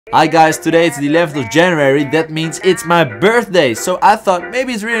Hi guys, today it's the 11th of January, that means it's my birthday. So I thought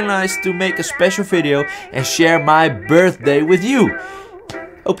maybe it's really nice to make a special video and share my birthday with you.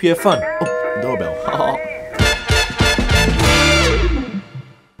 Hope you have fun. Oh, doorbell.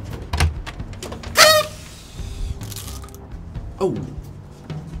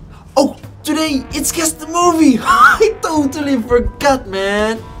 Oh, today it's Guess the Movie. I totally forgot,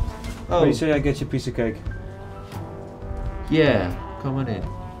 man. What do you say I get you a piece of cake? Yeah, come on in.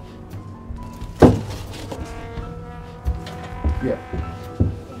 Yeah.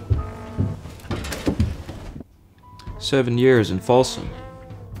 7 years in Folsom.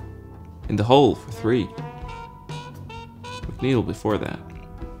 In the hole for 3. McNeil before that.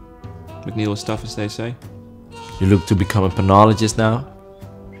 McNeil is tough, as they say. You look to become a penologist now?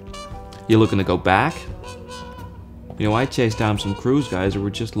 You looking to go back? You know, I chased down some cruise guys who were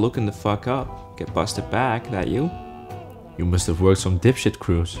just looking to fuck up. Get busted back, that you? You must have worked some dipshit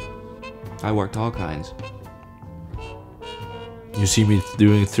cruise. I worked all kinds. You see me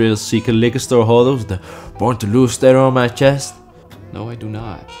doing thrill seeker liquor store holders, the born to lose sticker on my chest? No, I do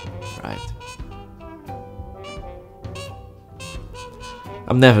not. Right.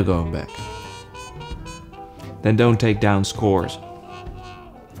 I'm never going back. Then don't take down scores.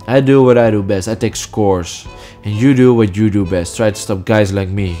 I do what I do best, I take scores. And you do what you do best, try to stop guys like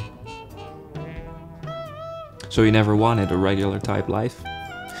me. So you never wanted a regular type life?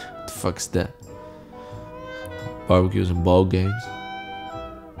 What the fuck's that? Barbecues and ball games?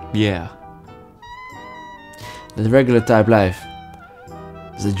 Yeah. The regular type life.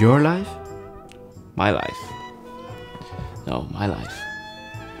 Is it your life? My life. No, my life.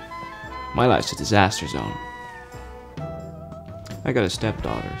 My life's a disaster zone. I got a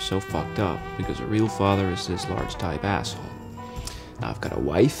stepdaughter so fucked up because a real father is this large type asshole. Now I've got a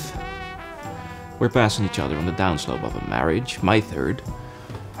wife. We're passing each other on the downslope of a marriage, my third.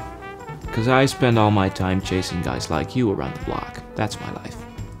 Because I spend all my time chasing guys like you around the block. That's my life.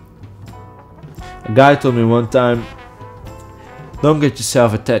 A guy told me one time, don't get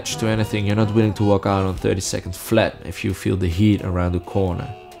yourself attached to anything you're not willing to walk out on 30 seconds flat if you feel the heat around the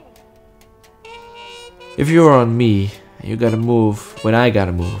corner. If you're on me, and you gotta move when I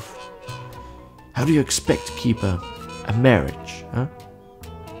gotta move, how do you expect to keep a marriage, huh?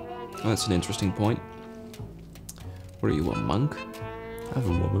 Well, that's an interesting point. What are you, a monk? I have a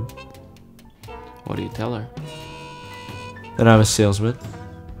woman. What do you tell her? Then I'm a salesman.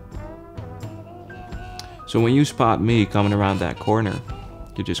 So when you spot me coming around that corner,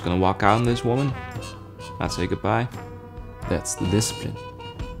 you're just gonna walk out on this woman? Not say goodbye? That's the discipline.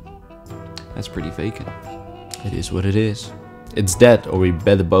 That's pretty vacant. It is what it is. It's that, or we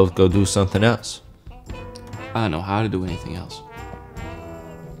better both go do something else. I don't know how to do anything else.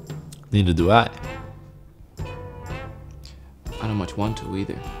 Neither do I. I don't much want to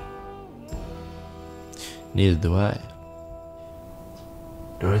either. Neither do I.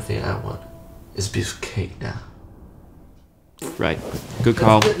 The only thing I want is a piece of cake now. Right. Good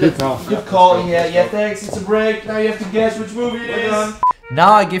call. Good call. Good call. Yeah, thanks. It's a break. Now you have to guess which movie it is.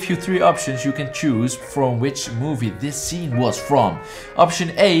 Now I give you 3 options. You can choose from which movie this scene was from.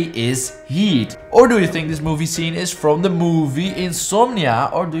 Option A is Heat. Or do you think this movie scene is from the movie Insomnia?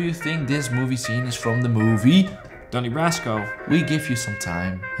 Or do you think this movie scene is from the movie Donnie Brasco? We give you some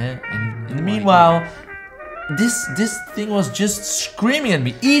time. And in the meanwhile, this thing was just screaming at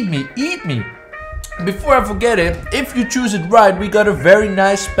me. Eat me, eat me. Before I forget it, if you choose it right, we got a very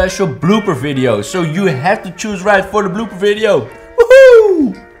nice special blooper video. So you have to choose right for the blooper video.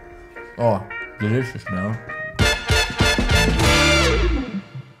 Woohoo! Oh, delicious now.